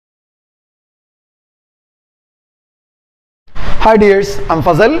Hi dears, I'm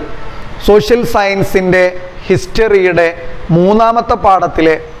Fazal. Social Science in the history de മൂന്നാമത്തെ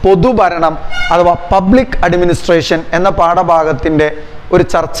പാഠത്തിലെ പൊതുഭരണം അഥവാ public administration എന്ന പാഠഭാഗത്തിന്റെ ഒരു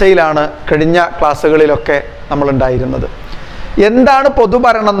ചർച്ചയിലാണ് കഴിഞ്ഞ ക്ലാസ്സുകളിലൊക്കെ നമ്മൾ ഉണ്ടായിരുന്നത്. എന്താണ്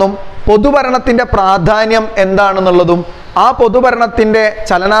പൊതുഭരണമെന്നും പൊതുഭരണത്തിന്റെ പ്രാധാന്യം എന്താണെന്നുള്ളതും ആ പൊതുഭരണത്തിന്റെ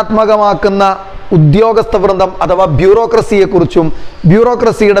ചലനാത്മകമാക്കുന്ന ഉദ്യോഗസ്ഥ വൃന്ദം അഥവാ ബ്യൂറോക്രസിയെ കുറിച്ചും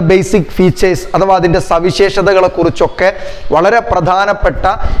ബ്യൂറോക്രസിയുടെ ബേസിക് ഫീച്ചേഴ്സ് അഥവാ അതിൻ്റെ സവിശേഷതകളെ കുറിച്ചൊക്കെ വളരെ പ്രധാനപ്പെട്ട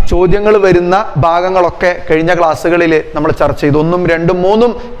ചോദ്യങ്ങൾ വരുന്ന ഭാഗങ്ങളൊക്കെ കഴിഞ്ഞ ക്ലാസ്സുകളിൽ നമ്മൾ ചർച്ച ചെയ്തു. 1, 2, 3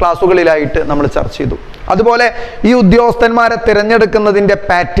 ക്ലാസ്സുകളിലായിട്ട് നമ്മൾ ചർച്ച ചെയ്തു. അതുപോലെ ഈ ഉദ്യോഗസ്ഥന്മാരെ തിരഞ്ഞെടുക്കുന്നതിൻ്റെ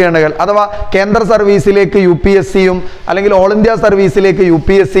പാറ്റേണുകൾ അഥവാ കേന്ദ്ര സർവീസിലേക്ക് UPSCയും അല്ലെങ്കിൽ ഓൾ ഇന്ത്യ സർവീസിലേക്ക്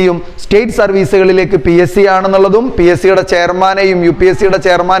UPSCയും സ്റ്റേറ്റ് സർവീസുകളിലേക്ക് PSC ആണെന്നുള്ളതും PSCയുടെ ചെയർമാനെയും UPSCയുടെ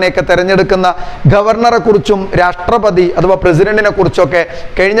ചെയർമാനെയൊക്കെ തിരഞ്ഞെടുക്കുന്ന ഗവർണറെ കുറിച്ചും രാഷ്ട്രപതി അഥവാ പ്രസിഡന്റിനെ കുറിച്ചൊക്കെ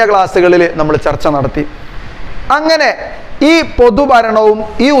കഴിഞ്ഞ ക്ലാസ്സുകളിൽ നമ്മൾ ചർച്ച നടത്തി. അങ്ങനെ ഈ പൊതുഭരണവും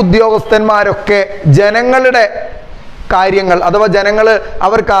ഈ ഉദ്യോഗസ്ഥന്മാരൊക്കെ ജനങ്ങളുടെ കാര്യങ്ങൾ അഥവാ ജനങ്ങൾ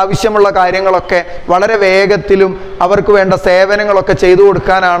അവർക്ക് ആവശ്യമുള്ള കാര്യങ്ങളൊക്കെ വളരെ വേഗത്തിലും അവർക്ക് വേണ്ട സേവനങ്ങളൊക്കെ ചെയ്തു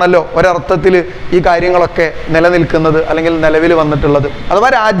കൊടുക്കാനാണല്ലോ ഒരർത്ഥത്തിൽ ഈ കാര്യങ്ങളൊക്കെ നിലനിൽക്കുന്നത് അല്ലെങ്കിൽ നിലവിൽ വന്നിട്ടുള്ളത്. അഥവാ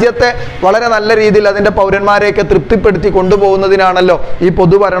രാജ്യത്തെ വളരെ നല്ല രീതിയിൽ അതിൻ്റെ പൗരന്മാരെയൊക്കെ തൃപ്തിപ്പെടുത്തി കൊണ്ടുപോകുന്നതിനാണല്ലോ ഈ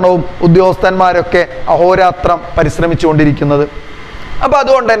പൊതുഭരണവും ഉദ്യോഗസ്ഥന്മാരൊക്കെ അഹോരാത്രം പരിശ്രമിച്ചുകൊണ്ടിരിക്കുന്നത്. അപ്പോൾ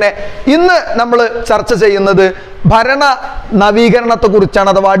അതുകൊണ്ട് തന്നെ ഇന്ന് നമ്മൾ ചർച്ച ചെയ്യുന്നത് ഭരണ നവീകരണത്തെക്കുറിച്ചാണ്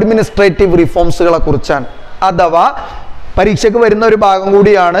അഥവാ അഡ്മിനിസ്ട്രേറ്റീവ് റിഫോംസുകളെ കുറിച്ചാണ്. അഥവാ പരീക്ഷയ്ക്ക് വരുന്ന ഒരു ഭാഗം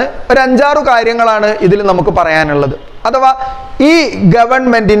കൂടിയാണ്. ഒരു 5-6 കാര്യങ്ങളാണ് ഇതിൽ നമുക്ക് പറയാനുള്ളത്. അഥവാ ഈ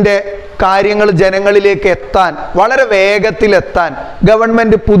ഗവൺമെന്റിന്റെ കാര്യങ്ങൾ ജനങ്ങളിലേക്ക് എത്താൻ വളരെ വേഗത്തിലെത്താൻ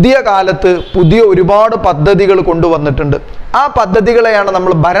ഗവൺമെന്റ് പുതിയ കാലത്ത് പുതിയ ഒരുപാട് പദ്ധതികൾ കൊണ്ടുവന്നിട്ടുണ്ട്. ആ പദ്ധതികളെയാണ്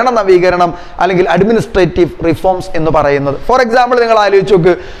നമ്മൾ ഭരണ നവീകരണം അല്ലെങ്കിൽ അഡ്മിനിസ്ട്രേറ്റീവ് റിഫോംസ് എന്ന് പറയുന്നത്. ഫോർ എക്സാമ്പിൾ നിങ്ങൾ ആലോചിച്ച്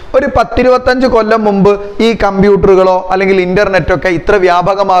നോക്ക്, ഒരു 10-25 കൊല്ലം മുമ്പ് ഈ കമ്പ്യൂട്ടറുകളോ അല്ലെങ്കിൽ ഇന്റർനെറ്റൊക്കെ ഇത്ര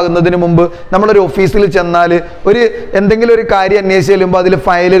വ്യാപകമാകുന്നതിന് മുമ്പ് നമ്മളൊരു ഓഫീസിൽ ചെന്നാൽ എന്തെങ്കിലും ഒരു കാര്യം അന്വേഷിച്ച് ചെല്ലുമ്പോൾ അതിൽ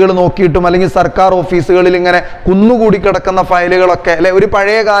ഫയലുകൾ നോക്കിയിട്ടും അല്ലെങ്കിൽ സർക്കാർ ഓഫീസുകളിൽ ഇങ്ങനെ കുന്നുകൂടി കിടക്കുന്ന ഫയലുകളൊക്കെ അല്ലെ, ഒരു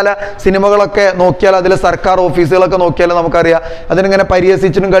പഴയകാല സിനിമകളൊക്കെ നോക്കിയാൽ അതിലെ സർക്കാർ ഓഫീസുകളൊക്കെ നോക്കിയാൽ നമുക്കറിയാം അതിനിങ്ങനെ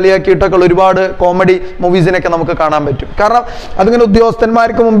പരിഹസിച്ചിട്ടും കളിയാക്കിയിട്ടൊക്കെ ഒരുപാട് കോമഡി മൂവീസിനൊക്കെ നമുക്ക് കാണാൻ പറ്റും. കാരണം അതിങ്ങനെ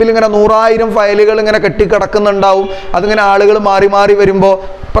ഉദ്യോഗസ്ഥന്മാർക്ക് മുമ്പിൽ ഇങ്ങനെ 100,000 ഫയലുകൾ ഇങ്ങനെ കെട്ടിക്കിടക്കുന്നുണ്ടാവും. അതിങ്ങനെ ആളുകൾ മാറി മാറി വരുമ്പോൾ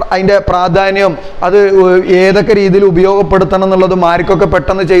അതിൻ്റെ പ്രാധാന്യം അത് ഏതൊക്കെ രീതിയിൽ ഉപയോഗപ്പെടുത്തണം എന്നുള്ളതും ആർക്കൊക്കെ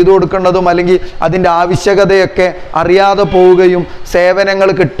പെട്ടെന്ന് ചെയ്തു കൊടുക്കേണ്ടതും അല്ലെങ്കിൽ അതിൻ്റെ ആവശ്യകതയൊക്കെ അറിയാതെ പോവുകയും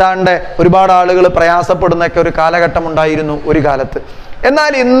സേവനങ്ങൾ കിട്ടാണ്ട് ഒരുപാട് ആളുകൾ പ്രയാസപ്പെടുന്നൊക്കെ ഒരു കാലഘട്ടം ഉണ്ടായിരുന്നു ഒരു കാലത്ത്.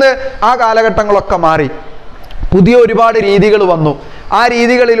 എന്നാൽ ഇന്ന് ആ കാലഘട്ടങ്ങളൊക്കെ മാറി പുതിയ ഒരുപാട് രീതികൾ വന്നു. ആ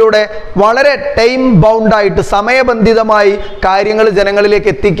രീതികളിലൂടെ വളരെ ടൈം ബൗണ്ടായിട്ട് സമയബന്ധിതമായി കാര്യങ്ങൾ ജനങ്ങളിലേക്ക്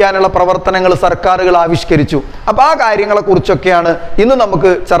എത്തിക്കാനുള്ള പ്രവർത്തനങ്ങൾ സർക്കാരുകൾ ആവിഷ്കരിച്ചു. അപ്പോൾ ആ കാര്യങ്ങളെക്കുറിച്ചൊക്കെയാണ് ഇന്ന് നമുക്ക്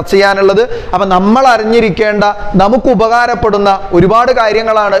ചർച്ച ചെയ്യാനുള്ളത്. അപ്പം നമ്മൾ അറിഞ്ഞിരിക്കേണ്ട നമുക്ക് ഉപകാരപ്പെടുന്ന ഒരുപാട്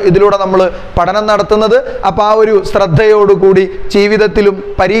കാര്യങ്ങളാണ് ഇതിലൂടെ നമ്മൾ പഠനം നടത്തുന്നത്. അപ്പോൾ ആ ഒരു ശ്രദ്ധയോടുകൂടി ജീവിതത്തിലും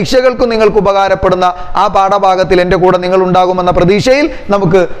പരീക്ഷകൾക്കും നിങ്ങൾക്ക് ഉപകാരപ്പെടുന്ന ആ പാഠഭാഗത്തിൽ എൻ്റെ കൂടെ നിങ്ങൾ ഉണ്ടാകുമെന്ന പ്രതീക്ഷയിൽ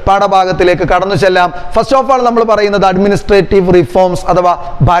നമുക്ക് പാഠഭാഗത്തിലേക്ക് കടന്നു ചെല്ലാം. ഫസ്റ്റ് ഓഫ് ആൾ നമ്മൾ പറയുന്നത് അഡ്മിനിസ്ട്രേറ്റീവ് റിഫോംസ് അഥവാ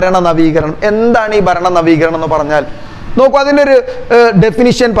ഭരണ നവീകരണം. എന്താണ് ഈ ഭരണ നവീകരണം എന്ന് പറഞ്ഞാൽ നോക്കൂ, അതിൻ്റെ ഒരു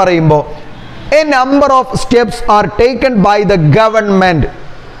ഡെഫിനിഷൻ പറയുമ്പോൾ A number of steps are taken by the government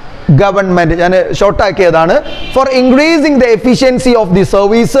ഞാൻ ഷോർട്ടാക്കിയതാണ് four increasing the efficiency of the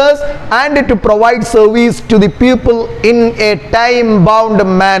services and to provide service to the people in A time bound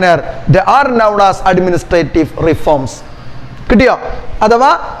manor they are noun as administrative reforms. കിട്ടിയോ? അഥവാ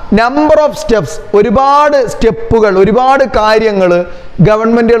number of steps, ഒരുപാട് സ്റ്റെപ്പുകൾ, ഒരുപാട് കാര്യങ്ങൾ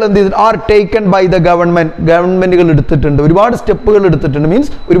ഗവൺമെന്റുകൾ എന്ത് ചെയ്തിട്ട് ആർ ടേക്കൺ ബൈ ദ ഗവൺമെന്റുകൾ എടുത്തിട്ടുണ്ട്. ഒരുപാട് സ്റ്റെപ്പുകൾ എടുത്തിട്ടുണ്ട്,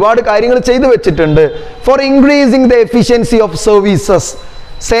 മീൻസ് ഒരുപാട് കാര്യങ്ങൾ ചെയ്തു വെച്ചിട്ടുണ്ട്. Four increasing the efficiency of services,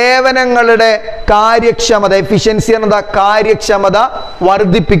 സേവനങ്ങളുടെ കാര്യക്ഷമത, എഫിഷ്യൻസി എന്നത് കാര്യക്ഷമത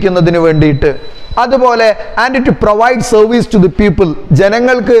വർദ്ധിപ്പിക്കുന്നതിന് വേണ്ടിയിട്ട്. അതുപോലെ and to provide service to the people,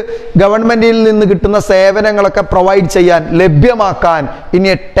 ജനങ്ങൾക്ക് ഗവൺമെന്റിൽ നിന്ന് കിട്ടുന്ന സേവനങ്ങളൊക്കെ പ്രൊവൈഡ് ചെയ്യാൻ, ലഭ്യമാക്കാൻ in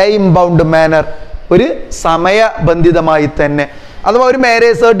A time bound manor, ഒരു സമയബന്ധിതമായി തന്നെ. അഥവാ ഒരു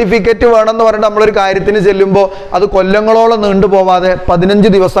മാരേജ് സർട്ടിഫിക്കറ്റ് വേണമെന്ന് പറഞ്ഞിട്ട് നമ്മളൊരു കാര്യത്തിന് ചെല്ലുമ്പോൾ അത് കൊല്ലങ്ങളോളം നീണ്ടുപോവാതെ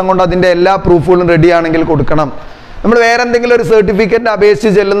 15 ദിവസം കൊണ്ട് അതിൻ്റെ എല്ലാ പ്രൂഫുകളും റെഡിയാണെങ്കിൽ കൊടുക്കണം. നമ്മൾ വേറെ എന്തെങ്കിലും ഒരു സർട്ടിഫിക്കറ്റ് അപേക്ഷിച്ച്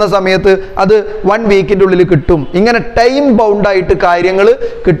ചെല്ലുന്ന സമയത്ത് അത് 1 വീക്കിൻ്റെ ഉള്ളിൽ കിട്ടും. ഇങ്ങനെ ടൈം ബൗണ്ടായിട്ട് കാര്യങ്ങൾ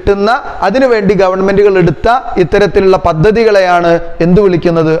കിട്ടുന്ന അതിനുവേണ്ടി ഗവൺമെന്റുകൾ എടുത്ത ഇത്തരത്തിലുള്ള പദ്ധതികളെയാണ് എന്ത്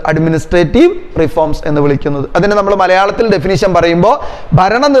വിളിക്കുന്നത്? അഡ്മിനിസ്ട്രേറ്റീവ് റിഫോംസ് എന്ന് വിളിക്കുന്നത്. അതിന് നമ്മൾ മലയാളത്തിൽ ഡെഫിനിഷൻ പറയുമ്പോൾ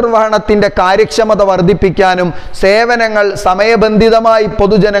ഭരണനിർവഹണത്തിന്റെ കാര്യക്ഷമത വർദ്ധിപ്പിക്കാനും സേവനങ്ങൾ സമയബന്ധിതമായി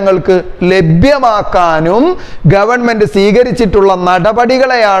പൊതുജനങ്ങൾക്ക് ലഭ്യമാക്കാനും ഗവൺമെന്റ് സ്വീകരിച്ചിട്ടുള്ള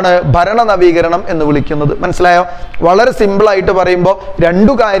നടപടികളെയാണ് ഭരണ നവീകരണം എന്ന് വിളിക്കുന്നത്. മനസ്സിലായോ? വളരെ സിമ്പിൾ ആയിട്ട് പറയുമ്പോൾ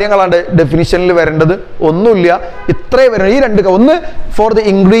രണ്ടു കാര്യങ്ങളാണ് ഡെഫിനിഷനിൽ വരേണ്ടത്. ഒന്നുമില്ല, ഇത്രേ വരണം. ഈ രണ്ട്, ഒന്ന് for the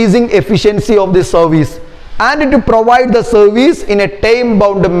increasing efficiency of the service and to provide the service in A time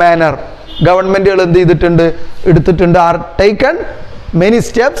bound manor. ഗവൺമെന്റുകൾ എന്ത് ചെയ്തിട്ടുണ്ട്, എടുത്തിട്ടുണ്ട്, are taken many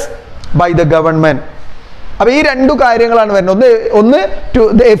steps by the government. അപ്പോൾ ഈ രണ്ടു കാര്യങ്ങളാണ് വരുന്നത്. ഒന്ന് to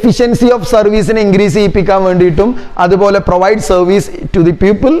the efficiency of സർവീസിനെ increase ചെയ്യിപ്പിക്കാൻ വേണ്ടിയിട്ടും അതുപോലെ provide service to the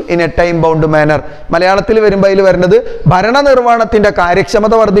people in A time bound manor. മലയാളത്തിൽ വരുമ്പോൾ അതിൽ വരുന്നത് ഭരണനിർവഹണത്തിന്റെ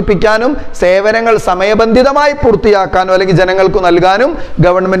കാര്യക്ഷമത വർദ്ധിപ്പിക്കാനും സേവനങ്ങൾ സമയബന്ധിതമായി പൂർത്തിയാക്കാനും അല്ലെങ്കിൽ ജനങ്ങൾക്ക് നൽകാനും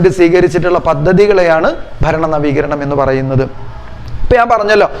ഗവൺമെന്റ് സ്വീകരിച്ചിട്ടുള്ള പദ്ധതികളെയാണ് ഭരണ നവീകരണം എന്ന് പറയുന്നത്. ഇപ്പം ഞാൻ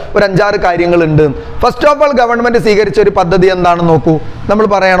പറഞ്ഞല്ലോ ഒരു 5-6 കാര്യങ്ങളുണ്ട്. ഫസ്റ്റ് ഓഫ് ഓൾ ഗവൺമെന്റ് സ്വീകരിച്ച ഒരു പദ്ധതി എന്താണെന്ന് നോക്കൂ. നമ്മൾ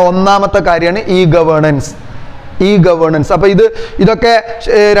പറയണം ഒന്നാമത്തെ കാര്യമാണ് ഇ ഗവേണൻസ്. അപ്പോൾ ഇതൊക്കെ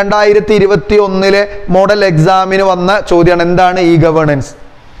 2021 മോഡൽ എക്സാമിന് വന്ന ചോദ്യമാണ്. എന്താണ് E governance?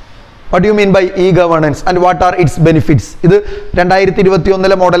 What you mean by E governance and what are it's benefits? ഇത്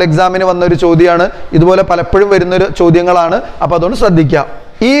 2021 മോഡൽ എക്സാമിന് വന്ന ഒരു ചോദ്യമാണ്. ഇതുപോലെ പലപ്പോഴും വരുന്നൊരു ചോദ്യങ്ങളാണ്. അപ്പോൾ അതുകൊണ്ട് ശ്രദ്ധിക്കുക.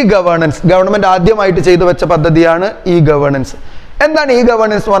 ഇ ഗവേണൻസ് ഗവൺമെന്റ് ആദ്യമായിട്ട് ചെയ്തു വെച്ച പദ്ധതിയാണ് ഇ ഗവേണൻസ്. എന്താണ് ഇ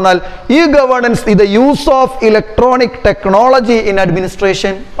ഗവേണൻസ് പറഞ്ഞാൽ? ഇ ഗവേണൻസ് ഇത് use of electronic technology in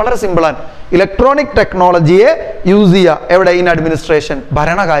administration. വളരെ സിമ്പിളാണ്. ഇലക്ട്രോണിക് ടെക്നോളജിയെ യൂസ് ചെയ്യുക എവിടെ? In administration,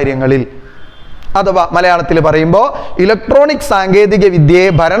 ഭരണകാര്യങ്ങളിൽ. അഥവാ മലയാളത്തിൽ പറയുമ്പോൾ ഇലക്ട്രോണിക് സാങ്കേതിക വിദ്യയെ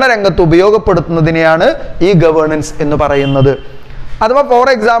ഭരണരംഗത്ത് ഉപയോഗപ്പെടുത്തുന്നതിനെയാണ് ഇ ഗവേണൻസ് എന്ന് പറയുന്നത്. അഥവാ ഫോർ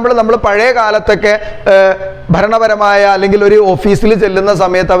എക്സാമ്പിൾ നമ്മൾ പഴയ കാലത്തൊക്കെ ഭരണപരമായ അല്ലെങ്കിൽ ഒരു ഓഫീസിൽ ചെല്ലുന്ന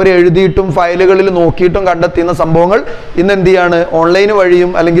സമയത്ത് അവർ എഴുതിയിട്ടും ഫയലുകളിൽ നോക്കിയിട്ടും കണ്ടെത്തുന്ന സംഭവങ്ങൾ ഇന്ന് എന്ത് ചെയ്യാണ്? ഓൺലൈൻ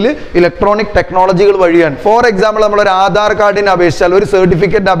വഴിയും അല്ലെങ്കിൽ ഇലക്ട്രോണിക് ടെക്നോളജികൾ വഴിയാണ്. ഫോർ എക്സാമ്പിൾ നമ്മളൊരു ആധാർ കാർഡിന് അപേക്ഷിച്ചാൽ, ഒരു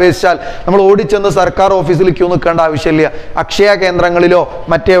സർട്ടിഫിക്കറ്റിന് അപേക്ഷിച്ചാൽ നമ്മൾ ഓടിച്ചെന്ന് സർക്കാർ ഓഫീസിൽ ക്യൂ നിൽക്കേണ്ട ആവശ്യമില്ല. അക്ഷയ കേന്ദ്രങ്ങളിലോ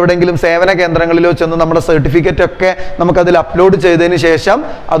മറ്റെവിടെയെങ്കിലും സേവന കേന്ദ്രങ്ങളിലോ ചെന്ന് നമ്മുടെ സർട്ടിഫിക്കറ്റ് ഒക്കെ നമുക്കതിൽ അപ്ലോഡ് ചെയ്തതിന് ശേഷം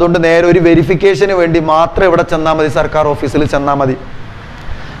അതുകൊണ്ട് നേരെ ഒരു വെരിഫിക്കേഷന് വേണ്ടി മാത്രം ഇവിടെ ചെന്നാൽ മതി, സർക്കാർ ഓഫീസിൽ ചെന്നാൽ മതി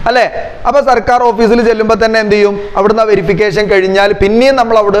അല്ലേ? അപ്പൊ സർക്കാർ ഓഫീസിൽ ചെല്ലുമ്പോൾ തന്നെ എന്ത് ചെയ്യും? അവിടുന്ന് വെരിഫിക്കേഷൻ കഴിഞ്ഞാൽ പിന്നെയും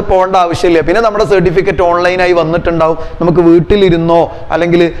നമ്മൾ അവിടെ പോകേണ്ട ആവശ്യമില്ല. പിന്നെ നമ്മുടെ സർട്ടിഫിക്കറ്റ് ഓൺലൈനായി വന്നിട്ടുണ്ടാവും. നമുക്ക് വീട്ടിലിരുന്നോ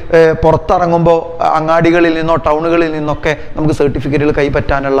അല്ലെങ്കിൽ പുറത്തിറങ്ങുമ്പോൾ അങ്ങാടികളിൽ നിന്നോ ടൗണുകളിൽ നിന്നൊക്കെ നമുക്ക് സർട്ടിഫിക്കറ്റുകൾ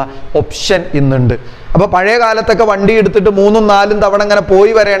കൈപ്പറ്റാനുള്ള ഓപ്ഷൻ ഇന്നുണ്ട്. അപ്പോൾ പഴയ കാലത്തൊക്കെ വണ്ടി എടുത്തിട്ട് 3-4 തവണ ഇങ്ങനെ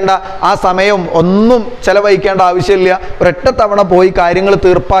പോയി വരേണ്ട ആ സമയം ഒന്നും ചെലവഴിക്കേണ്ട ആവശ്യമില്ല. ഒരൊറ്റ തവണ പോയി കാര്യങ്ങൾ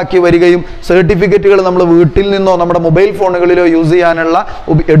തീർപ്പാക്കി വരികയും സർട്ടിഫിക്കറ്റുകൾ നമ്മൾ വീട്ടിൽ നിന്നോ നമ്മുടെ മൊബൈൽ ഫോണുകളിലോ യൂസ് ചെയ്യാനുള്ള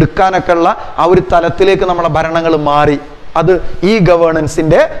എടുക്കാനൊക്കെ ഉള്ള ആ ഒരു തലത്തിലേക്ക് നമ്മുടെ ഭരണങ്ങൾ മാറി. അത് ഇ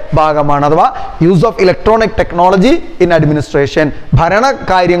ഗവേണൻസിന്റെ ഭാഗമാണ്. അഥവാ use of electronic technology in administration,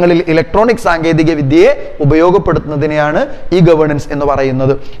 ഭരണകാര്യങ്ങളിൽ electronic സാങ്കേതിക വിദ്യയെ ഉപയോഗപ്പെടുത്തുന്നതിനെയാണ് ഇ ഗവേണൻസ് എന്ന്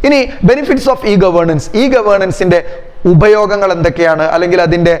പറയുന്നത്. ഇനി benefits of E governance. E ഗവേണൻസിന്റെ ഉപയോഗങ്ങൾ എന്തൊക്കെയാണ് അല്ലെങ്കിൽ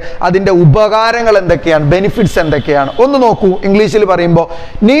അതിന്റെ ഉപകാരങ്ങൾ എന്തൊക്കെയാണ്, ബെനിഫിറ്റ്സ് എന്തൊക്കെയാണ് ഒന്ന് നോക്കൂ. ഇംഗ്ലീഷിൽ പറയുമ്പോൾ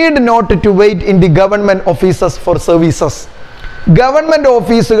need not to wait in the government offices four services. Government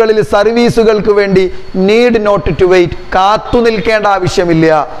ഓഫീസുകളിൽ സർവീസുകൾക്ക് വേണ്ടി നീഡ് നോട്ട് ടു വെയിറ്റ്, കാത്തു നിൽക്കേണ്ട ആവശ്യമില്ല,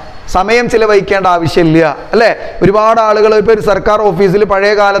 സമയം ചിലവഴിക്കേണ്ട ആവശ്യമില്ല അല്ലേ? ഒരുപാട് ആളുകൾ ഇപ്പോൾ ഒരു സർക്കാർ ഓഫീസിൽ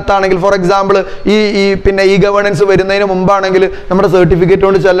പഴയ കാലത്താണെങ്കിൽ ഫോർ എക്സാമ്പിൾ പിന്നെ ഈ ഗവേണൻസ് വരുന്നതിന് മുമ്പാണെങ്കിൽ നമ്മുടെ സർട്ടിഫിക്കറ്റ്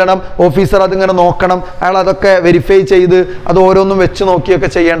കൊണ്ട് ചെല്ലണം, ഓഫീസർ അതിങ്ങനെ നോക്കണം, അയാൾ അതൊക്കെ വെരിഫൈ ചെയ്ത് അത് ഓരോന്നും വെച്ച് നോക്കിയൊക്കെ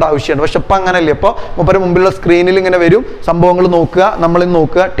ചെയ്യേണ്ട ആവശ്യമുണ്ട്. പക്ഷെ ഇപ്പം അങ്ങനെയല്ലേ. ഇപ്പോൾ മൂപ്പര് മുമ്പിലുള്ള സ്ക്രീനിൽ ഇങ്ങനെ വരും, സംഭവങ്ങൾ നോക്കുക, നമ്മളിൽ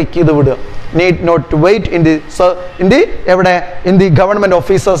നോക്കുക, ടിക്ക് ചെയ്ത് വിടുക. Need not to wait in the government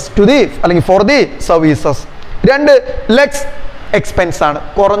offices to the അല്ലെങ്കിൽ for the services. 2 Lex expense ആണ്,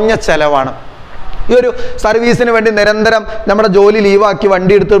 കുറഞ്ഞ ചെലവാണ്. ഈ ഒരു സർവീസിന് വേണ്ടി നിരന്തരം നമ്മുടെ ജോലി ലീവാക്കി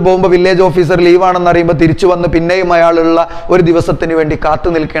വണ്ടി എടുത്ത് പോകുമ്പോൾ വില്ലേജ് ഓഫീസർ ലീവാണെന്ന് അറിയുമ്പോൾ തിരിച്ചു വന്ന് പിന്നെയും അയാളുള്ള ഒരു ദിവസത്തിന് വേണ്ടി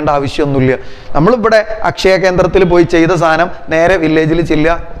കാത്തു നിൽക്കേണ്ട ആവശ്യമൊന്നുമില്ല. നമ്മളിവിടെ അക്ഷയ കേന്ദ്രത്തിൽ പോയി ചെയ്ത സാധനം നേരെ വില്ലേജിൽ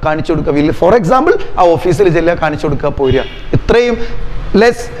ചെല്ലുക, കാണിച്ചു കൊടുക്കുക. ഫോർ എക്സാമ്പിൾ ആ ഓഫീസിൽ ചെല്ലുക, കാണിച്ചു കൊടുക്കുക, പോരുക. ഇത്രയും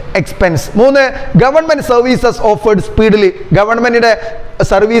less expense. 3 government services offered സ്പീഡിലി. ഗവൺമെന്റിന്റെ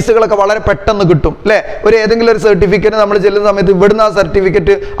സർവീസുകളൊക്കെ വളരെ പെട്ടെന്ന് കിട്ടും അല്ലേ? ഏതെങ്കിലും ഒരു സർട്ടിഫിക്കറ്റ് നമ്മൾ ചെല്ലുന്ന സമയത്ത് ഇവിടുന്ന് ആ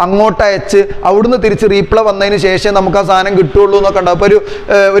സർട്ടിഫിക്കറ്റ് അങ്ങോട്ട് അയച്ച് അവിടുന്ന് തിരിച്ച് റീപ്ലൈ വന്നതിന് ശേഷം നമുക്ക് ആ സാധനം കിട്ടുള്ളൂ എന്നൊക്കെ ഉണ്ടാവും. അപ്പോൾ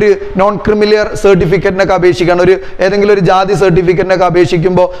ഒരു നോൺ ക്രിമിലിയർ സർട്ടിഫിക്കറ്റിനൊക്കെ അപേക്ഷിക്കണം, ഏതെങ്കിലും ഒരു ജാതി സർട്ടിഫിക്കറ്റിനൊക്കെ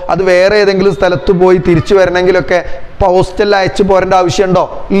അപേക്ഷിക്കുമ്പോൾ അത് വേറെ ഏതെങ്കിലും സ്ഥലത്ത് പോയി തിരിച്ചു വരണമെങ്കിലൊക്കെ പോസ്റ്റലിൽ അയച്ചു പോരേണ്ട ആവശ്യമുണ്ടോ?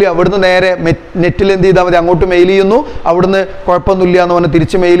 ഇല്ല. അവിടുന്ന് നേരെ നെറ്റിൽ എന്ത് ചെയ്താൽ മതി, അങ്ങോട്ട് മെയിൽ ചെയ്യുന്നു, അവിടുന്ന് കുഴപ്പമൊന്നുമില്ല എന്ന് പറഞ്ഞ്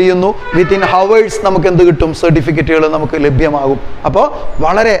തിരിച്ച് മെയിൽ ചെയ്യുന്നു. വിത്തിൻ ഹവേഴ്സ് നമുക്ക് എന്ത് കിട്ടും? സർട്ടിഫിക്കറ്റുകൾ നമുക്ക് ലഭ്യമാകും. അപ്പോൾ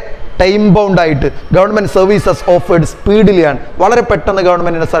വളരെ ടൈം ബൗണ്ട് ആയിട്ട് ഗവൺമെന്റ് സർവീസസ് ഓഫേർഡ് സ്പീഡിലാണ്, വളരെ പെട്ടെന്ന്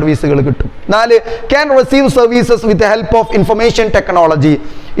ഗവൺമെന്റിന്റെ സർവീസുകൾ കിട്ടും. 4 can receive services with help of information technology.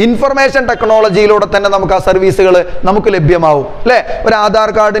 Information ടെക്നോളജിയിലൂടെ തന്നെ നമുക്ക് ആ സർവീസുകൾ നമുക്ക് ലഭ്യമാവും അല്ലേ. ഒരു ആധാർ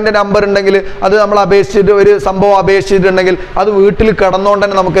കാർഡിന്റെ നമ്പർ ഉണ്ടെങ്കിൽ അത് നമ്മൾ അപേക്ഷിച്ചിട്ട് ഒരു സംഭവം അപേക്ഷിച്ചിട്ടുണ്ടെങ്കിൽ അത് വീട്ടിൽ കിടന്നുകൊണ്ട്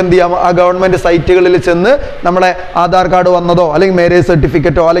തന്നെ നമുക്ക് എന്ത് ചെയ്യാം, ആ ഗവൺമെന്റ് സൈറ്റുകളിൽ ചെന്ന് നമ്മളെ ആധാർ കാർഡ് വന്നതോ അല്ലെങ്കിൽ മാരേജ്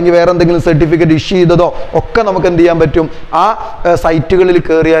സർട്ടിഫിക്കറ്റോ അല്ലെങ്കിൽ വേറെ എന്തെങ്കിലും സർട്ടിഫിക്കറ്റ് ഇഷ്യൂ ചെയ്തതോ ഒക്കെ നമുക്ക് എന്ത് ചെയ്യാൻ പറ്റും, ആ സൈറ്റുകളിൽ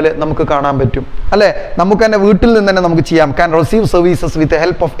കയറിയാൽ നമുക്ക് കാണാൻ പറ്റും അല്ലേ. നമുക്ക് തന്നെ വീട്ടിൽ നിന്ന് തന്നെ നമുക്ക് ചെയ്യാം. Can receive services with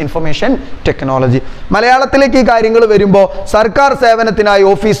help of information technology. മലയാളത്തിലേക്ക് ഈ കാര്യങ്ങൾ വരുമ്പോൾ സർക്കാർ സേവനത്തിനായി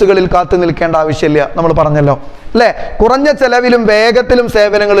ഓഫീസുകളിൽ കാത്തു നിൽക്കേണ്ട ആവശ്യമില്ല, നമ്മൾ പറഞ്ഞല്ലോ അല്ലേ. കുറഞ്ഞ ചെലവിലും വേഗത്തിലും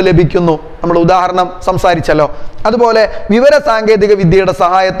സേവനങ്ങൾ ലഭിക്കുന്നു, നമ്മൾ ഉദാഹരണം സംസാരിച്ചല്ലോ. അതുപോലെ വിവര സാങ്കേതിക വിദ്യയുടെ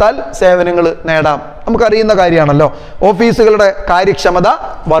സഹായത്താൽ സേവനങ്ങൾ നേടാം, നമുക്കറിയുന്ന കാര്യമാണല്ലോ. ഓഫീസുകളുടെ കാര്യക്ഷമത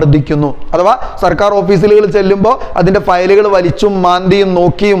വർദ്ധിക്കുന്നു. അഥവാ സർക്കാർ ഓഫീസുകളിൽ ചെല്ലുമ്പോൾ അതിൻ്റെ ഫയലുകൾ വലിച്ചും മാന്തിയും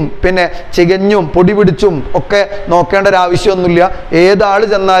നോക്കിയും പിന്നെ ചികഞ്ഞും പൊടി പിടിച്ചും ഒക്കെ നോക്കേണ്ട ഒരു ആവശ്യമൊന്നുമില്ല. ഏതാൾ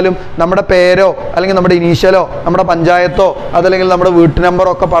ചെന്നാലും നമ്മുടെ പേരോ അല്ലെങ്കിൽ നമ്മുടെ ഇനീഷ്യലോ നമ്മുടെ പഞ്ചായത്തോ അതല്ലെങ്കിൽ നമ്മുടെ വീട്ടു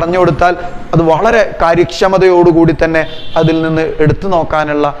നമ്പറോ ഒക്കെ പറഞ്ഞു കൊടുത്താൽ അത് വളരെ കാര്യക്ഷമതയോടുകൂടി തന്നെ അതിൽ നിന്ന് എടുത്തു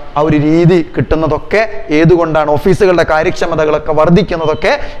നോക്കാനുള്ള ആ ഒരു രീതി കിട്ടുന്നതൊക്കെ ഏതുകൊണ്ടാണ്, ഓഫീസുകളുടെ കാര്യക്ഷമതകളൊക്കെ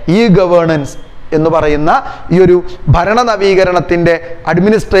വർദ്ധിക്കുന്നതൊക്കെ ഈ ഗവേണൻസ് എന്ന് പറയുന്ന ഈ ഒരു ഭരണ നവീകരണത്തിൻ്റെ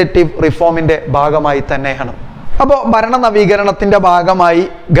അഡ്മിനിസ്ട്രേറ്റീവ് റിഫോമിൻ്റെ ഭാഗമായി തന്നെയാണ്. അപ്പോൾ ഭരണ നവീകരണത്തിൻ്റെ ഭാഗമായി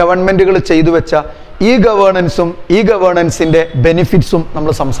ഗവൺമെൻറ്റുകൾ ചെയ്തു വെച്ച ഈ ഗവേണൻസിൻ്റെ ബെനിഫിറ്റ്സും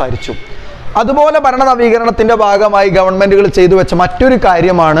നമ്മൾ സംസാരിച്ചു. അതുപോലെ ഭരണ നവീകരണത്തിൻ്റെ ഭാഗമായി ഗവൺമെൻറ്റുകൾ ചെയ്തു വെച്ച മറ്റൊരു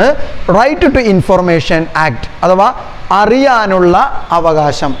കാര്യമാണ് റൈറ്റ് ടു ഇൻഫർമേഷൻ ആക്ട്, അഥവാ അറിയാനുള്ള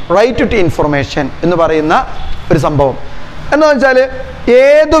അവകാശം. റൈറ്റ് ടു ഇൻഫർമേഷൻ എന്ന് പറയുന്ന ഒരു സംഭവം എന്ന് വെച്ചാൽ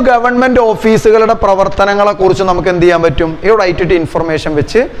ഏതു ഗവൺമെൻറ് ഓഫീസുകളുടെ പ്രവർത്തനങ്ങളെക്കുറിച്ച് നമുക്ക് എന്ത് ചെയ്യാൻ പറ്റും, ഈ റൈറ്റ് ടു ഇൻഫർമേഷൻ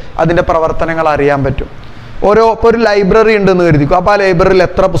വെച്ച് അതിൻ്റെ പ്രവർത്തനങ്ങൾ അറിയാൻ പറ്റും. ഇപ്പോൾ ഒരു ലൈബ്രറി ഉണ്ടെന്ന് കരുതിക്കും, അപ്പോൾ ആ ലൈബ്രറിയിൽ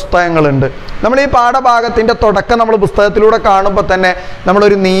എത്ര പുസ്തകങ്ങളുണ്ട്. നമ്മൾ ഈ പാഠഭാഗത്തിൻ്റെ തുടക്കം നമ്മൾ പുസ്തകത്തിലൂടെ കാണുമ്പോൾ തന്നെ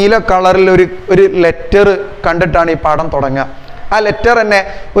നമ്മളൊരു നീല കളറിൽ ഒരു ലെറ്റർ കണ്ടിട്ടാണ് ഈ പാഠം തുടങ്ങുക. ആ ലെറ്റർ തന്നെ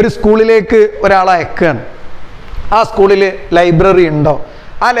ഒരു സ്കൂളിലേക്ക് ഒരാളെ അയക്കുകയാണ്. ആ സ്കൂളിൽ ലൈബ്രറി ഉണ്ടോ,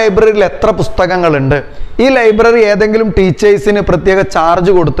 ആ ലൈബ്രറിയിൽ എത്ര പുസ്തകങ്ങളുണ്ട്, ഈ ലൈബ്രറി ഏതെങ്കിലും ടീച്ചേഴ്സിന് പ്രത്യേക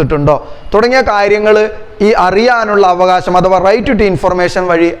ചാർജ് കൊടുത്തിട്ടുണ്ടോ തുടങ്ങിയ കാര്യങ്ങൾ ഈ അറിയാനുള്ള അവകാശം അഥവാ റൈറ്റ് ടു ഇൻഫർമേഷൻ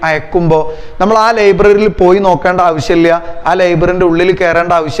വഴി അയക്കുമ്പോൾ നമ്മൾ ആ ലൈബ്രറിയിൽ പോയി നോക്കേണ്ട ആവശ്യമില്ല, ആ ലൈബ്രറിൻ്റെ ഉള്ളിൽ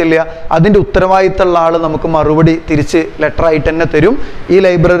കയറേണ്ട ആവശ്യമില്ല. അതിൻ്റെ ഉത്തരവാദിത്തമുള്ള ആൾ നമുക്ക് മറുപടി തിരിച്ച് ലെറ്ററായിട്ട് തന്നെ തരും. ഈ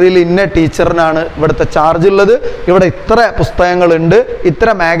ലൈബ്രറിയിൽ ഇന്ന ടീച്ചറിനാണ് ഇവിടുത്തെ ചാർജ് ഉള്ളത്, ഇവിടെ ഇത്ര പുസ്തകങ്ങളുണ്ട്, ഇത്ര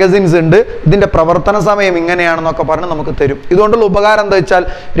മാഗസിൻസ് ഉണ്ട്, ഇതിൻ്റെ പ്രവർത്തന സമയം ഇങ്ങനെയാണെന്നൊക്കെ പറഞ്ഞ് നമുക്ക് തരും. ഇതുകൊണ്ടുള്ള ഉപകാരം എന്താ വെച്ചാൽ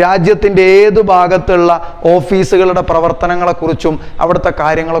രാജ്യത്തിൻ്റെ ഏത് ഭാഗത്തുള്ള ഓഫീസുകളുടെ പ്രവർത്തനങ്ങളെക്കുറിച്ചും അവിടുത്തെ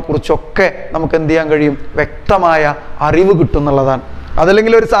കാര്യങ്ങളെക്കുറിച്ചൊക്കെ നമുക്ക് എന്ത് ചെയ്യാൻ കഴിയും, വ്യക്തമായ അറിവ് കിട്ടുന്നുള്ളതാണ്.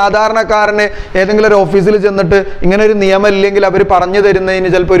 അതല്ലെങ്കിൽ ഒരു സാധാരണക്കാരന് ഏതെങ്കിലും ഒരു ഓഫീസിൽ ചെന്നിട്ട് ഇങ്ങനെ ഒരു നിയമം ഇല്ലെങ്കിൽ അവർ പറഞ്ഞു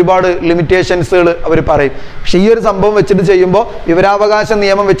തരുന്നതിന് ചിലപ്പോൾ ഒരുപാട് ലിമിറ്റേഷൻസുകൾ അവർ പറയും. പക്ഷെ ഈ ഒരു സംഭവം വെച്ചിട്ട് ചെയ്യുമ്പോൾ, വിവരാവകാശ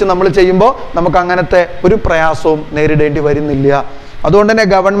നിയമം വെച്ച് നമ്മൾ ചെയ്യുമ്പോൾ നമുക്ക് അങ്ങനത്തെ ഒരു പ്രയാസവും നേരിടേണ്ടി വരുന്നില്ല. അതുകൊണ്ട് തന്നെ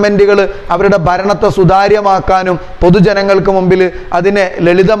ഗവൺമെൻറ്റുകൾ അവരുടെ ഭരണത്തെ സുതാര്യമാക്കാനും പൊതുജനങ്ങൾക്ക് മുമ്പിൽ അതിനെ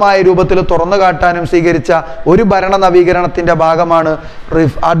ലളിതമായ രൂപത്തിൽ തുറന്നു കാട്ടാനും സ്വീകരിച്ച ഒരു ഭരണ നവീകരണത്തിൻ്റെ ഭാഗമാണ്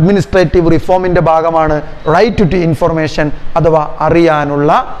അഡ്മിനിസ്ട്രേറ്റീവ് റിഫോമിൻ്റെ ഭാഗമാണ് റൈറ്റ് ടു ഇൻഫർമേഷൻ അഥവാ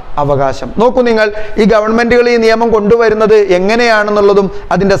അറിയാനുള്ള അവകാശം. നോക്കൂ നിങ്ങൾ, ഈ ഗവൺമെൻറ്റുകൾ ഈ നിയമം കൊണ്ടുവരുന്നത് എങ്ങനെയാണെന്നുള്ളതും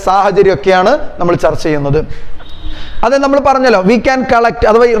അതിൻ്റെ സാഹചര്യമൊക്കെയാണ് നമ്മൾ ചർച്ച ചെയ്യുന്നത്. അത് നമ്മൾ പറഞ്ഞല്ലോ, വി ക്യാൻ കളക്ട്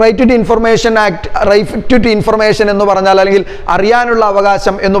അഥവാ right to information act, right to information എന്ന് പറഞ്ഞാൽ അല്ലെങ്കിൽ അറിയാനുള്ള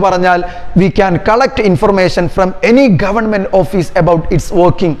അവകാശം എന്ന് പറഞ്ഞാൽ we can collect information from any government office about it's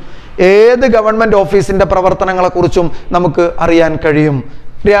working. ഏത് ഗവൺമെൻറ് ഓഫീസിൻ്റെ പ്രവർത്തനങ്ങളെക്കുറിച്ചും നമുക്ക് അറിയാൻ കഴിയും.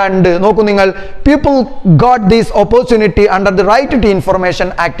 2 നോക്കൂ നിങ്ങൾ, people got these opportunity under the right to information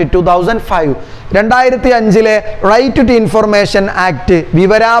act 2005. 2005 right to information act,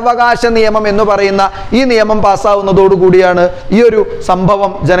 വിവരാവകാശ നിയമം എന്ന് പറയുന്ന ഈ നിയമം പാസ്സാവുന്നതോടുകൂടിയാണ് ഈ ഒരു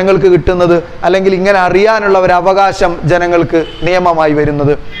സംഭവം ജനങ്ങൾക്ക് കിട്ടുന്നത്, അല്ലെങ്കിൽ ഇങ്ങനെ അറിയാനുള്ള ഒരു അവകാശം ജനങ്ങൾക്ക് നിയമമായി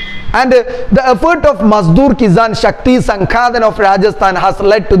വരുന്നത്. And the effort of Mazdoor Kisan Shakti Sankhadan of Rajasthan has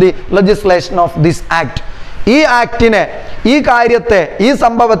led to the legislation of this act. ഈ ആക്ടിനെ, ഈ കാര്യത്തെ, ഈ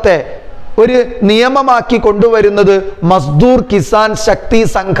സംഭവത്തെ ഒരു നിയമമാക്കി കൊണ്ടുവരുന്നത് മസ്ദൂർ കിസാൻ ശക്തി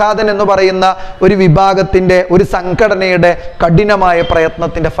സംഘാതൻ എന്ന് പറയുന്ന ഒരു വിഭാഗത്തിൻ്റെ, ഒരു സംഘടനയുടെ കഠിനമായ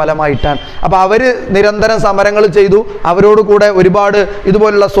പ്രയത്നത്തിൻ്റെ ഫലമായിട്ടാണ്. അപ്പോൾ അവർ നിരന്തരം സമരങ്ങൾ ചെയ്തു. അവരോട് കൂടെ ഒരുപാട്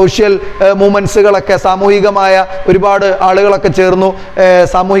ഇതുപോലുള്ള സോഷ്യൽ മൂവ്മെൻറ്റ്സുകളൊക്കെ, സാമൂഹികമായ ഒരുപാട് ആളുകളൊക്കെ ചേർന്നു,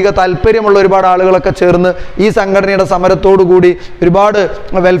 സാമൂഹിക താല്പര്യമുള്ള ഒരുപാട് ആളുകളൊക്കെ ചേർന്ന് ഈ സംഘടനയുടെ സമരത്തോടു കൂടി ഒരുപാട്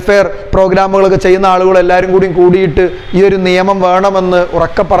വെൽഫെയർ പ്രോഗ്രാമുകളൊക്കെ ചെയ്യുന്ന ആളുകൾ എല്ലാവരും കൂടിയിട്ട് ഈ ഒരു നിയമം വേണമെന്ന്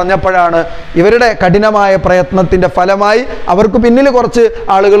ഉറക്കെ പറഞ്ഞപ്പോഴാണ് ഇവരുടെ കഠിനമായ പ്രയത്നത്തിൻ്റെ ഫലമായി അവർക്ക് പിന്നിൽ കുറച്ച്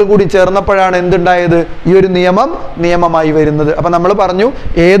ആളുകൾ കൂടി ചേർന്നപ്പോഴാണ് എന്തുണ്ടായത്, ഈ ഒരു നിയമമായി വരുന്നത്. അപ്പം നമ്മൾ പറഞ്ഞു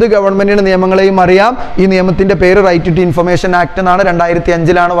ഏത് ഗവൺമെൻറ്റിൻ്റെ നിയമങ്ങളെയും അറിയാം. ഈ നിയമത്തിൻ്റെ പേര് റൈറ്റ് ടു ഇൻഫർമേഷൻ ആക്ട് എന്നാണ്.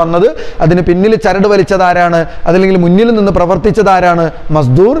 2005 വന്നത്. അതിന് പിന്നിൽ ചരട് വലിച്ചതാരാണ്, അതല്ലെങ്കിൽ മുന്നിൽ നിന്ന് പ്രവർത്തിച്ചതാരാണ്?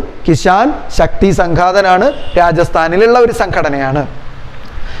 മസ്ദൂർ കിസാൻ ശക്തി സംഘാതനാണ്. രാജസ്ഥാനിലുള്ള ഒരു സംഘടനയാണ്.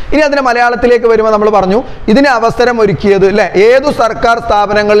 ഇനി അതിന് മലയാളത്തിലേക്ക് വരുമ്പോൾ നമ്മൾ പറഞ്ഞു ഇതിന് അവസരം ഒരുക്കിയത് അല്ലേ, ഏതു സർക്കാർ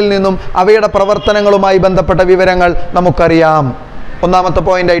സ്ഥാപനങ്ങളിൽ നിന്നും അവയുടെ പ്രവർത്തനങ്ങളുമായി ബന്ധപ്പെട്ട വിവരങ്ങൾ നമുക്കറിയാം. ഒന്നാമത്തെ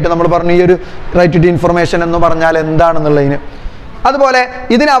പോയിന്റ് ആയിട്ട് നമ്മൾ പറഞ്ഞു ഈ ഒരു റൈറ്റ് ടു ഇൻഫർമേഷൻ എന്ന് പറഞ്ഞാൽ എന്താണെന്നുള്ളതിന്. അതുപോലെ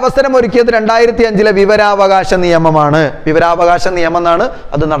ഇതിന് അവസരം ഒരുക്കിയത് 2005 വിവരാവകാശ നിയമമാണ്. വിവരാവകാശ നിയമം എന്നാണ്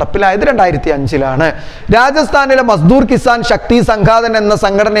അത് നടപ്പിലായത് 2005. രാജസ്ഥാനിലെ മസ്ദൂർ കിസാൻ ശക്തി സംഘാതൻ എന്ന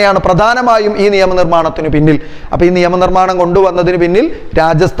സംഘടനയാണ് പ്രധാനമായും ഈ നിയമനിർമ്മാണത്തിന് പിന്നിൽ. അപ്പോൾ ഈ നിയമനിർമ്മാണം കൊണ്ടുവന്നതിന് പിന്നിൽ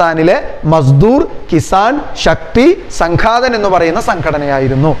രാജസ്ഥാനിലെ മസ്ദൂർ കിസാൻ ശക്തി സംഘാതൻ എന്ന് പറയുന്ന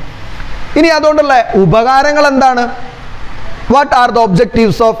സംഘടനയായിരുന്നു. ഇനി അതുകൊണ്ടുള്ള ഉപകാരങ്ങൾ എന്താണ്? What are the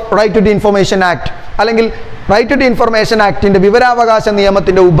objectives of right to information act, അല്ലെങ്കിൽ റൈറ്റ് ടു ഇൻഫർമേഷൻ ആക്ടിൻ്റെ വിവരാവകാശ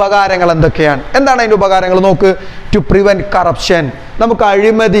നിയമത്തിൻ്റെ ഉപകാരങ്ങൾ എന്തൊക്കെയാണ്? എന്താണ് അതിൻ്റെ ഉപകാരങ്ങൾ? നോക്ക്. ടു പ്രിവെൻറ്റ് കറപ്ഷൻ, നമുക്ക്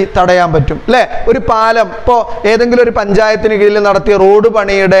അഴിമതി തടയാൻ പറ്റും അല്ലേ. ഒരു പാലം ഇപ്പോൾ ഏതെങ്കിലും ഒരു പഞ്ചായത്തിന് കീഴിൽ നടത്തിയ റോഡ്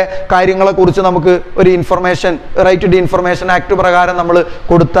പണിയുടെ കാര്യങ്ങളെക്കുറിച്ച് നമുക്ക് ഒരു information right to information act പ്രകാരം നമ്മൾ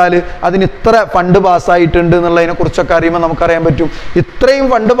കൊടുത്താൽ അതിന് ഇത്ര ഫണ്ട് പാസ്സായിട്ടുണ്ട് എന്നുള്ളതിനെ കുറിച്ചൊക്കെ അറിയുമ്പോൾ നമുക്കറിയാൻ പറ്റും. ഇത്രയും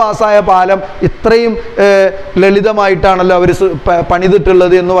ഫണ്ട് പാസ്സായ പാലം ഇത്രയും ലളിതമായിട്ടാണല്ലോ അവർ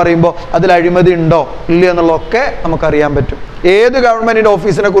പണിതിട്ടുള്ളത് എന്ന് പറയുമ്പോൾ അതിൽ അഴിമതി ഉണ്ടോ ഇല്ല എന്നുള്ളതൊക്കെ നമുക്കറിയാൻ പറ്റും. ഏത് ഗവൺമെൻറ്റിൻ്റെ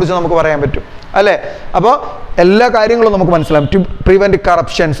ഓഫീസിനെ കുറിച്ച് നമുക്ക് പറയാൻ പറ്റും അല്ലേ. അപ്പോൾ എല്ലാ കാര്യങ്ങളും നമുക്ക് മനസ്സിലാവും. ടു പ്രിവെൻറ്റ്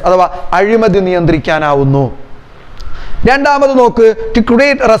കറപ്ഷൻസ് അഥവാ അഴിമതി നിയന്ത്രിക്കാനാവുന്നു. രണ്ടാമത് നോക്ക്, ടു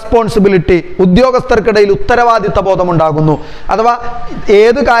ക്രിയേറ്റ് റെസ്പോൺസിബിലിറ്റി, ഉദ്യോഗസ്ഥർക്കിടയിൽ ഉത്തരവാദിത്ത ബോധം ഉണ്ടാകുന്നു. അഥവാ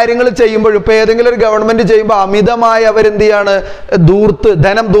ഏത് കാര്യങ്ങൾ ചെയ്യുമ്പോഴും ഇപ്പോൾ ഏതെങ്കിലും ഒരു ഗവൺമെൻറ് ചെയ്യുമ്പോൾ അമിതമായി അവരെന്ത് ചെയ്യാണ്,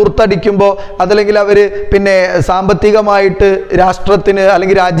 ധനം ദൂർത്തടിക്കുമ്പോൾ അതല്ലെങ്കിൽ അവർ പിന്നെ സാമ്പത്തികമായിട്ട് രാഷ്ട്രത്തിന്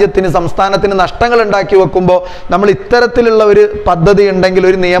അല്ലെങ്കിൽ രാജ്യത്തിന് സംസ്ഥാനത്തിന് നഷ്ടങ്ങൾ ഉണ്ടാക്കി വെക്കുമ്പോൾ നമ്മൾ ഇത്തരത്തിലുള്ള ഒരു പദ്ധതി ഉണ്ടെങ്കിൽ,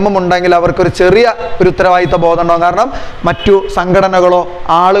 ഒരു നിയമം ഉണ്ടെങ്കിൽ അവർക്കൊരു ചെറിയ ഒരു ഉത്തരവാദിത്ത ബോധം ഉണ്ടാകും. കാരണം മറ്റു സംഘടനകളോ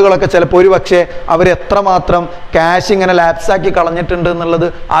ആളുകളൊക്കെ ചിലപ്പോൾ ഒരു പക്ഷേ അവരെത്രമാത്രം ക്യാഷ് ഇങ്ങനെ ലാപ്സാക്കി കളഞ്ഞിട്ടുണ്ട് എന്നുള്ളത്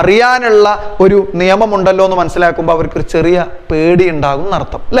അറിയാനുള്ള ഒരു നിയമമുണ്ടല്ലോ എന്ന് മനസ്സിലാക്കുമ്പോൾ അവർക്കൊരു ചെറിയ പേടി ഉണ്ടാകും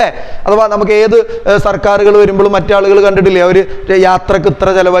എന്നർത്ഥം അല്ലേ. അഥവാ നമുക്ക് ഏത് സർക്കാരുകൾ വരുമ്പോഴും മറ്റാളുകൾ കണ്ടിട്ടില്ലേ, അവർ യാത്രക്ക് ഇത്ര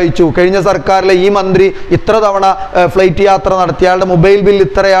ചെലവഴിച്ചു, കഴിഞ്ഞ സർക്കാരിലെ ഈ മന്ത്രി ഇത്ര തവണ ഫ്ലൈറ്റ് യാത്ര നടത്തി, അയാളുടെ മൊബൈൽ ബിൽ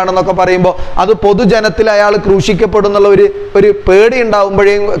ഇത്രയാണെന്നൊക്കെ പറയുമ്പോൾ അത് പൊതുജനത്തിൽ അയാൾ ക്രൂശിക്കപ്പെടുന്നുള്ള ഒരു പേടി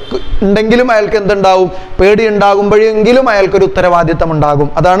ഉണ്ടെങ്കിലും അയാൾക്ക് എന്തുണ്ടാവും, പേടി ഉണ്ടാകുമ്പോഴെങ്കിലും അയാൾക്കൊരു ഉത്തരവാദിത്തം ഉണ്ടാകും.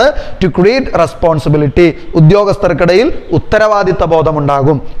 അതാണ് ടു ക്രിയേറ്റ് റെസ്പോൺസിബിലിറ്റി, ഉദ്യോഗസ്ഥർക്കിടയിൽ ഉത്തരവാദിത്ത ബോധം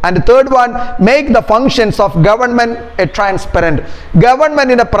ഉണ്ടാകും. And third one, make the functions of government A transparent,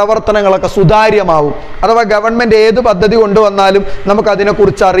 ഗവൺമെന്റിന്റെ പ്രവർത്തനങ്ങളൊക്കെ സുതാര്യമാവും. അഥവാ ഗവൺമെന്റ് ഏത് പദ്ധതി കൊണ്ടുവന്നാലും നമുക്ക്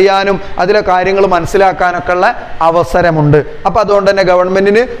അതിനെക്കുറിച്ച് അറിയാനും അതിലെ കാര്യങ്ങൾ മനസ്സിലാക്കാനൊക്കെ ഉള്ള അവസരമുണ്ട്. അപ്പൊ അതുകൊണ്ട് തന്നെ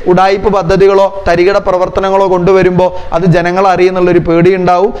ഗവൺമെന്റിന് ഉഡായിപ്പ് പദ്ധതികളോ തരികിട പ്രവർത്തനങ്ങളോ കൊണ്ടുവരുമ്പോൾ അത് ജനങ്ങൾ അറിയുന്നുള്ളൊരു പേടി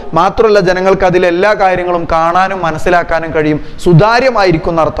ഉണ്ടാവും. മാത്രമല്ല ജനങ്ങൾക്ക് അതിലെല്ലാ കാര്യങ്ങളും കാണാനും മനസ്സിലാക്കാനും കഴിയും.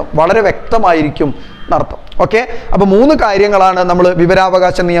 സുതാര്യമായിരിക്കും എന്നർത്ഥം, വളരെ വ്യക്തമായിരിക്കും എന്നർത്ഥം. ഓക്കെ, അപ്പോൾ 3 കാര്യങ്ങളാണ് നമ്മൾ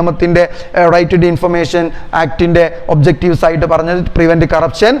വിവരാവകാശ നിയമത്തിൻ്റെ റൈറ്റ് ടു ഇൻഫർമേഷൻ ആക്ടിൻ്റെ ഒബ്ജക്റ്റീവ്സ് ആയിട്ട് പറഞ്ഞത്. Prevent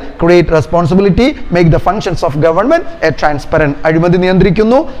corruption, create responsibility, make the functions of government A transparent, അഴിമതി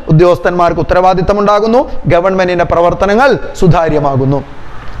നിയന്ത്രിക്കുന്നു, ഉദ്യോഗസ്ഥന്മാർക്ക് ഉത്തരവാദിത്തം ഉണ്ടാകുന്നു, ഗവൺമെന്റിന്റെ പ്രവർത്തനങ്ങൾ സുതാര്യമാകുന്നു.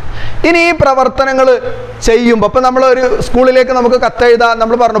 ഇനി ഈ പ്രവർത്തനങ്ങൾ ചെയ്യുമ്പോൾ ഇപ്പം നമ്മൾ ഒരു സ്കൂളിലേക്ക് നമുക്ക് കത്തെഴുതാൻ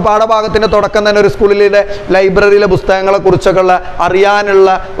നമ്മൾ പറഞ്ഞു, പാഠഭാഗത്തിൻ്റെ തുടക്കം തന്നെ ഒരു സ്കൂളിലെ ലൈബ്രറിയിലെ പുസ്തകങ്ങളെ കുറിച്ചൊക്കെ ഉള്ള അറിയാനുള്ള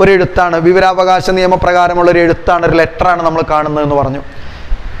ഒരു എഴുത്താണ്, വിവരാവകാശ നിയമപ്രകാരമുള്ള ഒരു എഴുത്താണ്, ഒരു ലെറ്ററാണ് നമ്മൾ കാണുന്നതെന്ന് പറഞ്ഞു.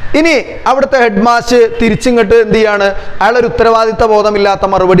 ഇനി അവിടുത്തെ ഹെഡ് മാസ്റ്റർ തിരിച്ചിങ്ങോട്ട് എന്ത് ചെയ്യാണ്, അയാളൊരു ഉത്തരവാദിത്ത ബോധമില്ലാത്ത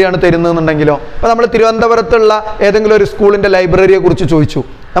മറുപടിയാണ് തരുന്നതെന്നുണ്ടെങ്കിലോ. അപ്പോൾ നമ്മൾ തിരുവനന്തപുരത്തുള്ള ഏതെങ്കിലും ഒരു സ്കൂളിൻ്റെ ലൈബ്രറിയെ കുറിച്ച് ചോദിച്ചു,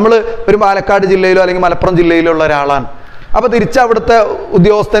 നമ്മൾ ഒരു പാലക്കാട് ജില്ലയിലോ അല്ലെങ്കിൽ മലപ്പുറം ജില്ലയിലോ ഉള്ള ഒരാളാണ്. അപ്പോൾ തിരിച്ച് അവിടുത്തെ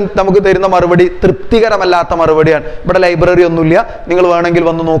ഉദ്യോഗസ്ഥൻ നമുക്ക് തരുന്ന മറുപടി തൃപ്തികരമല്ലാത്ത മറുപടിയാണ്. ഇവിടെ ലൈബ്രറി ഒന്നുമില്ല, നിങ്ങൾ വേണമെങ്കിൽ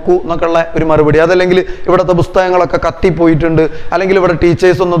വന്ന് നോക്കൂ എന്നൊക്കെയുള്ള ഒരു മറുപടി. അതല്ലെങ്കിൽ ഇവിടുത്തെ പുസ്തകങ്ങളൊക്കെ കത്തിപ്പോയിട്ടുണ്ട്, അല്ലെങ്കിൽ ഇവിടെ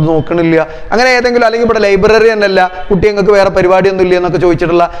ടീച്ചേഴ്സ് ഒന്നും നോക്കണില്ല, അങ്ങനെ ഏതെങ്കിലും, അല്ലെങ്കിൽ ഇവിടെ ലൈബ്രറി തന്നെയല്ല, കുട്ടികൾക്ക് വേറെ പരിപാടിയൊന്നും ഇല്ല എന്നൊക്കെ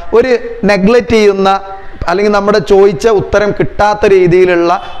ചോദിച്ചിട്ടുള്ള ഒരു നെഗ്ലക്റ്റ് ചെയ്യുന്ന അല്ലെങ്കിൽ നമ്മുടെ ചോദിച്ച ഉത്തരം കിട്ടാത്ത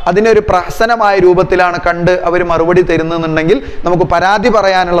രീതിയിലുള്ള അതിനൊരു പ്രഹസനമായ രൂപത്തിലാണ് കണ്ട് അവർ മറുപടി തരുന്നതെന്നുണ്ടെങ്കിൽ നമുക്ക് പരാതി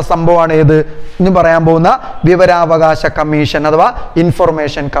പറയാനുള്ള സംഭവമാണ് ഏത് ഇനി പറയാൻ പോകുന്ന വിവരാവകാശ കമ്മീഷൻ അഥവാ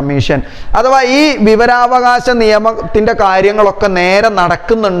ഇൻഫർമേഷൻ കമ്മീഷൻ. അഥവാ ഈ വിവരാവകാശ നിയമത്തിൻ്റെ കാര്യങ്ങളൊക്കെ നേരെ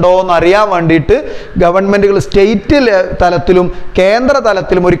നടക്കുന്നുണ്ടോ എന്ന് അറിയാൻ വേണ്ടിയിട്ട് ഗവൺമെൻറ്റുകൾ സ്റ്റേറ്റ് തലത്തിലും കേന്ദ്ര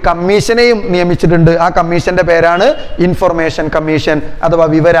തലത്തിലും ഒരു കമ്മീഷനെയും നിയമിച്ചിട്ടുണ്ട്. ആ കമ്മീഷൻ്റെ പേരാണ് ഇൻഫർമേഷൻ കമ്മീഷൻ അഥവാ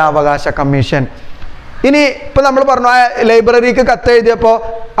വിവരാവകാശ കമ്മീഷൻ. ഇനി ഇപ്പം നമ്മൾ പറഞ്ഞു, ആ ലൈബ്രറിക്ക് കത്തെഴുതിയപ്പോൾ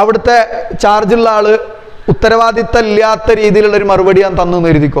അവിടുത്തെ ചാർജുള്ള ആള് ഉത്തരവാദിത്തമില്ലാത്ത രീതിയിലുള്ളൊരു മറുപടി ഞാൻ തന്നു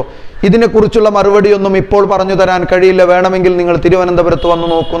എഴുതിക്കോ. ഇതിനെക്കുറിച്ചുള്ള മറുപടിയൊന്നും ഇപ്പോൾ പറഞ്ഞു തരാൻ കഴിയില്ല, വേണമെങ്കിൽ നിങ്ങൾ തിരുവനന്തപുരത്ത് വന്ന്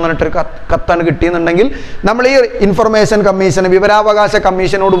നോക്കൂ എന്ന് പറഞ്ഞിട്ടൊരു കത്താണ് കിട്ടിയെന്നുണ്ടെങ്കിൽ നമ്മൾ ഈ ഇൻഫർമേഷൻ കമ്മീഷൻ, വിവരാവകാശ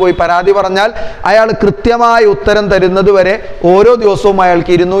കമ്മീഷനോട് പോയി പരാതി പറഞ്ഞാൽ അയാൾ കൃത്യമായ ഉത്തരം തരുന്നത് വരെ ഓരോ ദിവസവും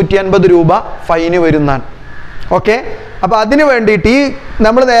അയാൾക്ക് 250 രൂപ ഫൈന് വരുന്നതാണ്. ഓക്കെ, അപ്പോൾ അതിന് വേണ്ടിയിട്ട് ഈ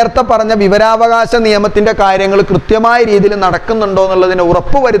നമ്മൾ നേരത്തെ പറഞ്ഞ വിവരാവകാശ നിയമത്തിൻ്റെ കാര്യങ്ങൾ കൃത്യമായ രീതിയിൽ നടക്കുന്നുണ്ടോ എന്നുള്ളതിനെ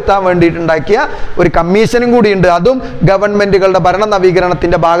ഉറപ്പ് വരുത്താൻ വേണ്ടിയിട്ടുണ്ടാക്കിയ ഒരു കമ്മീഷനും കൂടിയുണ്ട്. അതും ഗവൺമെൻറ്റുകളുടെ ഭരണ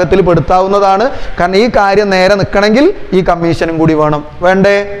നവീകരണത്തിൻ്റെ ഭാഗത്തിൽ പെടുത്താവുന്നതാണ്. കാരണം ഈ കാര്യം നേരെ നിൽക്കണമെങ്കിൽ ഈ കമ്മീഷനും കൂടി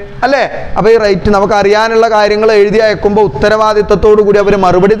വേണ്ടേ അല്ലേ? അപ്പോൾ ഈ റൈറ്റ് നമുക്ക് അറിയാനുള്ള കാര്യങ്ങൾ എഴുതി അയക്കുമ്പോൾ ഉത്തരവാദിത്തത്തോടു കൂടി അവർ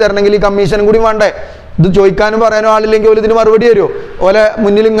മറുപടി തരണമെങ്കിൽ ഈ കമ്മീഷനും കൂടി വേണ്ടേ? ഇത് ചോദിക്കാനും പറയാനോ ആളില്ലെങ്കിൽ ഒരു ഇതിന് മറുപടി തരുമോ? ഓലെ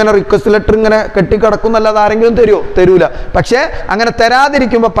മുന്നിൽ ഇങ്ങനെ റിക്വസ്റ്റ് ലെറ്റർ ഇങ്ങനെ കെട്ടിക്കിടക്കുന്നല്ലാതെ ആരെങ്കിലും തരൂല. പക്ഷേ അങ്ങനെ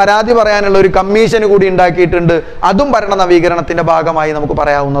തരാതിരിക്കുമ്പോൾ പരാതി പറയാനുള്ള ഒരു കമ്മീഷൻ കൂടി ഉണ്ടാക്കിയിട്ടുണ്ട്. അതും ഭരണ നവീകരണത്തിന്റെ ഭാഗമായി നമുക്ക്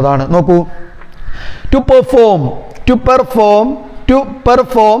പറയാവുന്നതാണ്. നോക്കൂ, to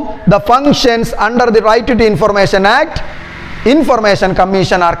perform the functions under the right to information act, Information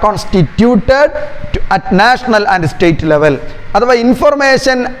Commission are constituted at national and state level. അഥവാ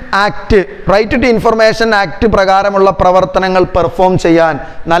information act, right to information act പ്രകാരമുള്ള പ്രവർത്തനങ്ങൾ പെർഫോം ചെയ്യാൻ,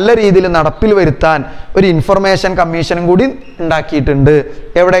 നല്ല രീതിയിൽ നടപ്പിൽ വരുത്താൻ ഒരു ഇൻഫർമേഷൻ കമ്മീഷനും കൂടി ഉണ്ടാക്കിയിട്ടുണ്ട്.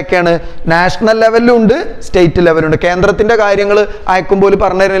 എവിടെയൊക്കെയാണ്? നാഷണൽ ലെവലിലും ഉണ്ട്, സ്റ്റേറ്റ് ലെവലും ഉണ്ട്. കേന്ദ്രത്തിൻ്റെ കാര്യങ്ങൾ അയക്കുമ്പോൾ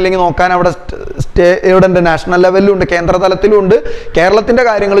പറഞ്ഞു തരുന്നില്ലെങ്കിൽ നോക്കാൻ അവിടെ എവിടെ ഉണ്ട്? നാഷണൽ ലെവലിലും ഉണ്ട്, കേന്ദ്ര തലത്തിലും ഉണ്ട്. കേരളത്തിൻ്റെ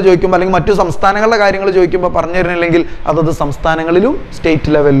കാര്യങ്ങൾ ചോദിക്കുമ്പോൾ അല്ലെങ്കിൽ മറ്റു സംസ്ഥാനങ്ങളുടെ കാര്യങ്ങൾ ചോദിക്കുമ്പോൾ പറഞ്ഞു തരുന്നില്ലെങ്കിൽ അതത് സംസ്ഥാനങ്ങളിലും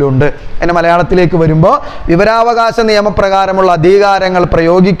സ്റ്റേറ്റ് ലെവലിലും ഉണ്ട്. അതിന് മലയാളത്തിലേക്ക് വരുമ്പോൾ വിവരാവകാശ നിയമപ്രകാരം അധികാരങ്ങൾ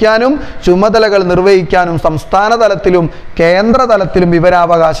പ്രയോഗിക്കാനും ചുമതലകൾ നിർവഹിക്കാനും സംസ്ഥാന തലത്തിലും കേന്ദ്ര തലത്തിലും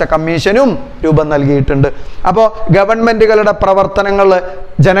വിവരാവകാശ കമ്മീഷനും രൂപം നൽകിയിട്ടുണ്ട്. അപ്പോൾ ഗവൺമെന്റുകളുടെ പ്രവർത്തനങ്ങൾ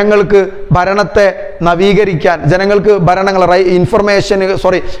ജനങ്ങൾക്ക് ഭരണത്തെ നവീകരിക്കാൻ, ജനങ്ങൾക്ക്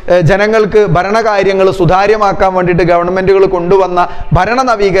ജനങ്ങൾക്ക് ഭരണകാര്യങ്ങൾ സുതാര്യമാക്കാൻ വേണ്ടിയിട്ട് ഗവൺമെന്റുകൾ കൊണ്ടുവന്ന ഭരണ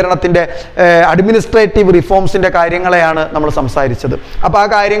നവീകരണത്തിന്റെ അഡ്മിനിസ്ട്രേറ്റീവ് റിഫോംസിന്റെ കാര്യങ്ങളെയാണ് നമ്മൾ സംസാരിച്ചത്. അപ്പോൾ ആ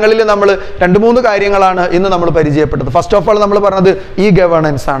കാര്യങ്ങളിൽ നമ്മൾ 2-3 കാര്യങ്ങളാണ് ഇന്ന് നമ്മൾ പരിചയപ്പെട്ടത്. ഫസ്റ്റ് ഓഫ് ഓൾ നമ്മൾ പറഞ്ഞത് ഈ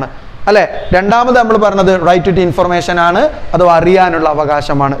ഗവേണൻസ് ആണ് അല്ലെ. രണ്ടാമത് നമ്മൾ പറഞ്ഞത് റൈറ്റ് ടു ഇൻഫർമേഷൻ ആണ്, അഥവാ അറിയാനുള്ള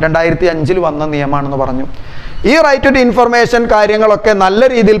അവകാശമാണ്. 2005 വന്ന നിയമമാണെന്ന് പറഞ്ഞു. ഈ റൈറ്റ് ടു ഇൻഫർമേഷൻ കാര്യങ്ങളൊക്കെ നല്ല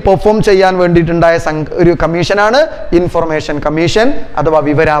രീതിയിൽ പെർഫോം ചെയ്യാൻ വേണ്ടിയിട്ടുണ്ടായ ഒരു കമ്മീഷനാണ് ഇൻഫർമേഷൻ കമ്മീഷൻ അഥവാ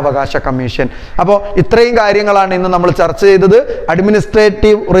വിവരാവകാശ കമ്മീഷൻ. അപ്പോൾ ഇത്രയും കാര്യങ്ങളാണ് ഇന്ന് നമ്മൾ ചർച്ച ചെയ്തത്.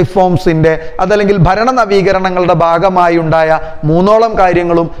 അഡ്മിനിസ്ട്രേറ്റീവ് റിഫോംസിൻ്റെ അതല്ലെങ്കിൽ ഭരണ നവീകരണങ്ങളുടെ ഭാഗമായി ഉണ്ടായ 3ഓളം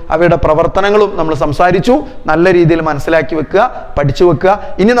കാര്യങ്ങളും അവയുടെ പ്രവർത്തനങ്ങളും നമ്മൾ സംസാരിച്ചു. നല്ല രീതിയിൽ മനസ്സിലാക്കി വെക്കുക, പഠിച്ചു വെക്കുക.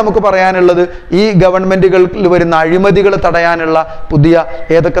 ഇനി നമുക്ക് പറയാനുള്ളത് ഈ ഗവൺമെന്റുകളിൽ വരുന്ന അഴിമതികൾ തടയാനുള്ള പുതിയ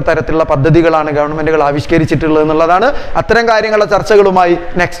ഏതൊക്കെ തരത്തിലുള്ള പദ്ധതികളാണ് ഗവൺമെന്റുകൾ ആവിഷ്കരിച്ചിട്ടുള്ളത് എന്നുള്ളതാണ്. അത്തരം കാര്യങ്ങളുടെ ചർച്ചകളുമായി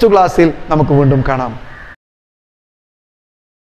നെക്സ്റ്റ് ക്ലാസ്സിൽ നമുക്ക് വീണ്ടും കാണാം.